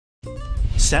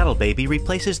Saddle Baby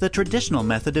replaces the traditional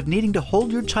method of needing to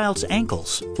hold your child's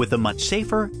ankles with a much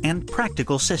safer and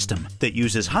practical system that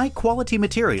uses high-quality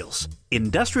materials,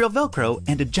 industrial Velcro,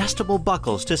 and adjustable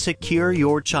buckles to secure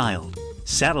your child.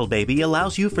 Saddle Baby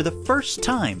allows you for the first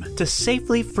time to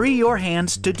safely free your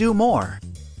hands to do more.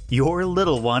 Your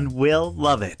little one will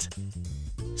love it.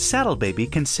 Saddle Baby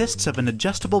consists of an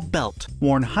adjustable belt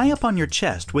worn high up on your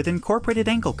chest with incorporated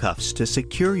ankle cuffs to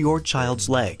secure your child's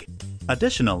leg.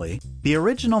 Additionally, the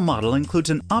original model includes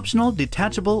an optional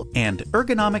detachable and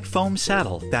ergonomic foam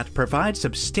saddle that provides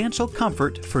substantial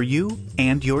comfort for you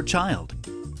and your child.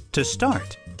 To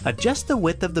start, adjust the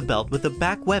width of the belt with the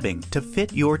back webbing to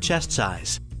fit your chest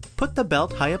size. Put the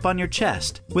belt high up on your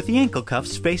chest with the ankle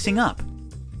cuffs facing up.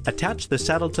 Attach the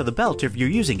saddle to the belt if you're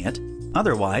using it.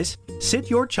 Otherwise, sit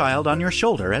your child on your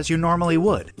shoulder as you normally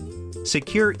would.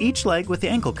 Secure each leg with the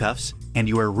ankle cuffs and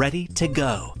you are ready to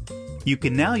go. You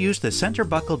can now use the center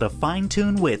buckle to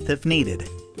fine-tune width if needed.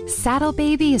 Saddle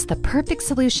Baby is the perfect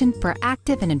solution for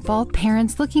active and involved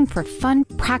parents looking for fun,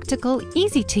 practical,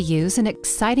 easy to use, and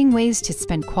exciting ways to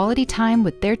spend quality time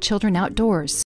with their children outdoors.